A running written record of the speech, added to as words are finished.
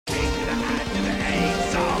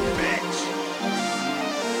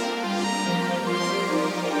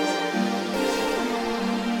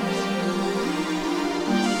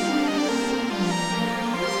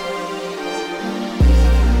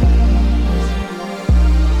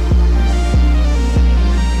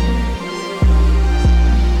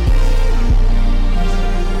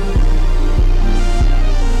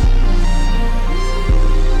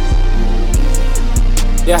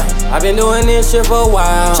been doing this shit for a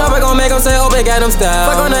while. Chopper gon' make him say Oppa Gangnam style.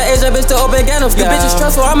 Fuck on the Asian bitch to Oppa Gangnam style. You bitches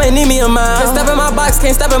trustful, I may need me a mile. Can't step in my box,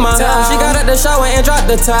 can't step in my house. She got out the shower and dropped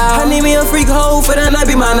the towel. I need me a freak hoe for the night,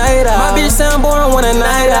 be my night out. My bitch sound boring when a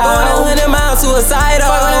night out. Going 100 miles to a side out.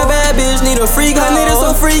 Fuck on that bad bitch, need a freak hoe. I need it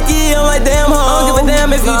so freaky, I'm like damn hoe. I don't give a damn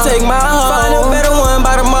if you take my hoe. Find a better one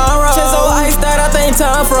by tomorrow. Shit so iced that I think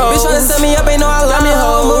time froze. Bitch tryna set me up, ain't no I love me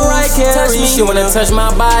hoe. Touch me, she wanna touch my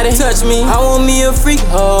body. Touch me, I want me a freak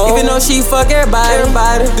hoe. Even though she fuck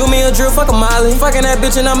everybody. Do me a drill, fuck a molly. Fucking that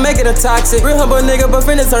bitch and I make it a toxic. Real humble nigga, but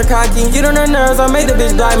finish her cocky. Get on her nerves, I make the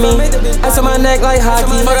bitch die me. Ice on my neck like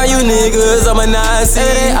hockey. Fuck all you niggas, I'm a Nazi.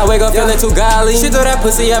 I wake up feeling too golly. She throw that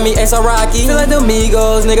pussy at me, it's a Rocky. Feel like the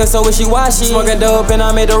Migos, nigga so wishy-washy. Smoking dope and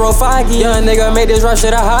I made the roll foggy. Young nigga made this rush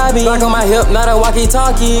shit a hobby. Block on my hip, not a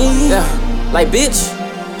walkie-talkie. Yeah, like bitch.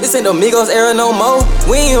 This ain't no Migos era no more.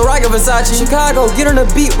 We ain't rockin' Versace. Chicago, get on the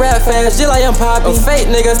beat, rap fast, just like I'm Poppy. A fake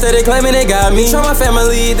nigga steady claiming they got me. Try my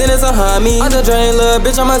family, then it's a homie. On the drain, little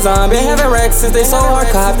bitch, I'm a zombie. Been having racks since they sold hard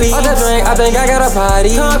copy. On the drink, I think I got a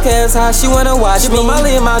potty. Comcast high, she wanna watch me.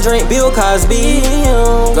 Molly in my drink, Bill Cosby.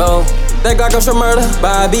 Go. That Glock gon' show murder,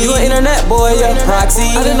 Bobby. You an internet boy, yeah, proxy.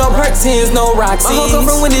 I didn't know Perkins, no Roxy. My hoe come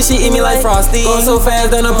from Wendy, she eat me like Frosty. Going so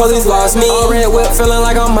fast, then the police lost me. All red whip, feeling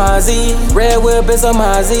like I'm Mozzie. Red whip, it's a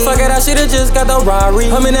Mozzie. Fuck it, I should've just got the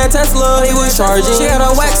Rari. I'm in that Tesla, he was charging. She got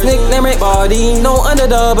a wax nickname, Rick Baldy. No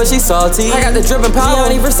underdog, but she salty. I got the drippin' power,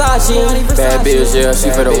 Gianni Versace. Bad bitch, yeah,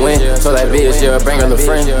 she for the win. So that bitch, yeah, bring her the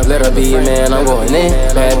friend. Let her be, man, I'm going in.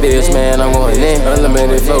 Bad bitch, man, I'm going in.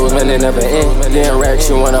 Unlimited flows, man, they never end. Getting racks,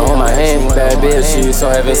 she wanna hold my hand. Bad bitch, she so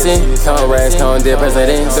heaven sent. Count racks, count dead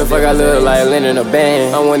president. The fuck I look like Lynn in a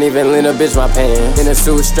band. I won't even lend a bitch my pants. In a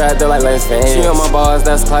suit strapped up like Lance Fan. She on my balls,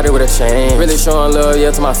 that's clouded with a chain. Really showing love,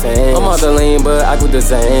 yeah, to my fans. I'm off the lean, but I could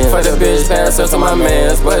design. Fuck the bitch, pass her to my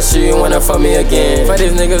mans. But she wanna fuck me again. For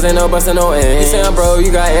these niggas, ain't no bustin' no end. You saying, bro,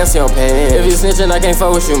 you got ants in your pants. If you snitchin', I can't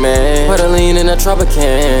fuck with you, man. Put a lean in a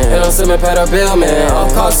Tropican. And don't send me pay the bill, man.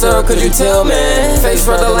 Off call, sir, could you tell, man? Face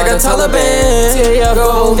further like a Taliban. Yeah,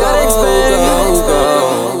 go, gotta expand.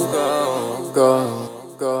 Go.